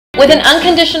With an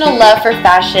unconditional love for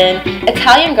fashion,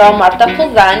 Italian girl Marta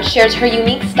Pozzan shares her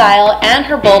unique style and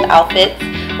her bold outfits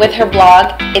with her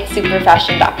blog,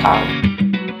 itssuperfashion.com.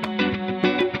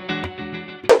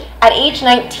 At age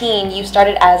 19, you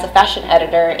started as a fashion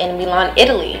editor in Milan,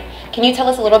 Italy. Can you tell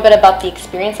us a little bit about the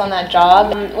experience on that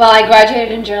job? Well, I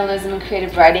graduated in journalism and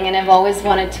creative writing, and I've always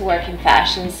wanted to work in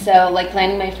fashion. So, like,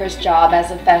 landing my first job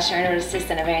as a fashion editor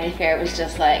assistant at Vanity Fair was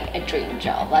just like a dream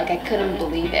job. Like, I couldn't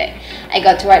believe it. I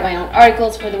got to write my own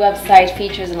articles for the website,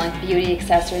 features on like beauty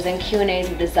accessories and Q&As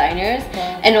with designers.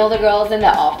 And all the girls in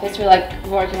the office were like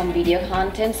working on video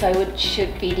content, so I would shoot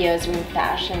videos in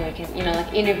fashion. We can,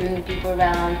 like interviewing people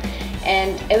around.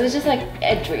 And it was just like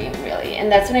a dream, really.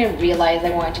 And that's when I realized I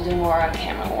wanted to do more on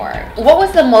camera work. What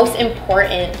was the most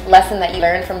important lesson that you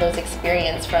learned from those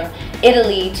experiences from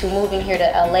Italy to moving here to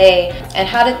LA? And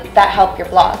how did that help your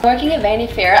blog? Working at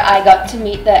Vanity Fair, I got to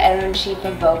meet the editor-in-chief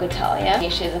of VOGUE Italy.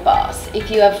 She's a boss. If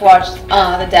you have watched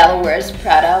The Devil Wears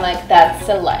Prada, like that's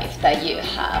the life that you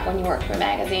have when you work for a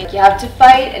magazine. You have to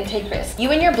fight and take risks.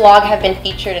 You and your blog have been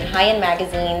featured in high-end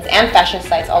magazines and fashion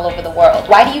sites all over the world.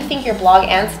 Why do you think your blog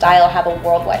and style have a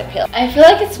worldwide appeal? I feel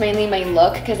like it's mainly my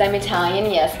look, because I'm Italian,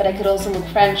 yes, but I could also look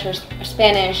French or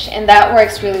Spanish, and that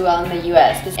works really well in the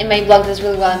US. And my blog does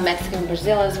really well in Mexico and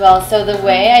Brazil as well, so the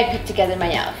way I put together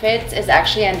my outfits is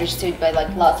actually understood by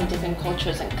like lots of different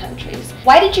cultures and countries.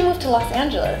 Why did you move to Los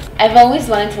Angeles? I've always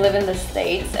wanted to live in the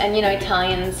States, and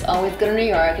Italians always go to New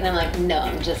York, and I'm like, no,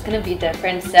 I'm just gonna be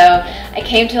different. So I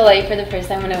came to LA for the first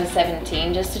time when I was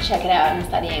 17 just to check it out and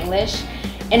study English.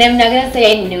 And I'm not gonna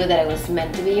say I knew that I was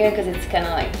meant to be here, because it's kind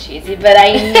of like cheesy, but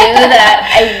I knew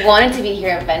that I wanted to be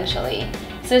here eventually.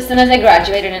 So as soon as I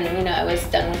graduated and I was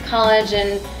done with college,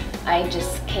 and I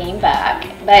just came back.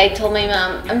 But I told my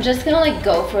mom, I'm just gonna like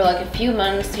go for like a few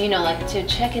months to to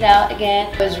check it out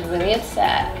again. I was really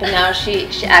upset, but now she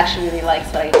actually really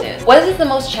likes what I do. What is the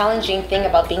most challenging thing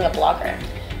about being a blogger?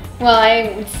 Well,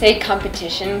 I would say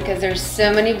competition, because there's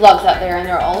so many blogs out there and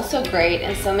they're all so great,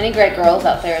 and so many great girls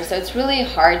out there, so it's really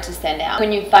hard to stand out.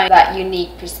 When you find that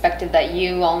unique perspective that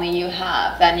only you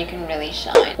have, then you can really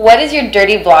shine. What is your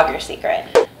dirty blogger secret?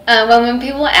 Well, when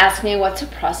people ask me what's a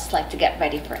process like to get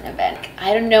ready for an event,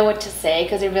 I don't know what to say,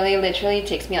 because it really literally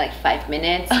takes me like 5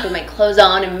 minutes to put my clothes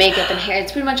on and makeup and hair.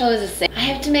 It's pretty much always the same. I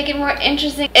have to make it more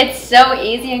interesting. It's so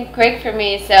easy and quick for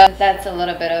me, so that's a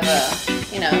little bit of a,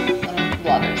 little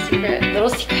blogger secret.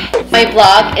 My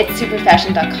blog,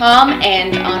 itssuperfashion.com,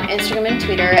 and on Instagram and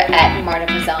Twitter at Marta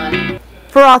Pozzan.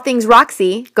 For all things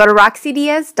ROCSI, go to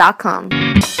ROCSIDiaz.com.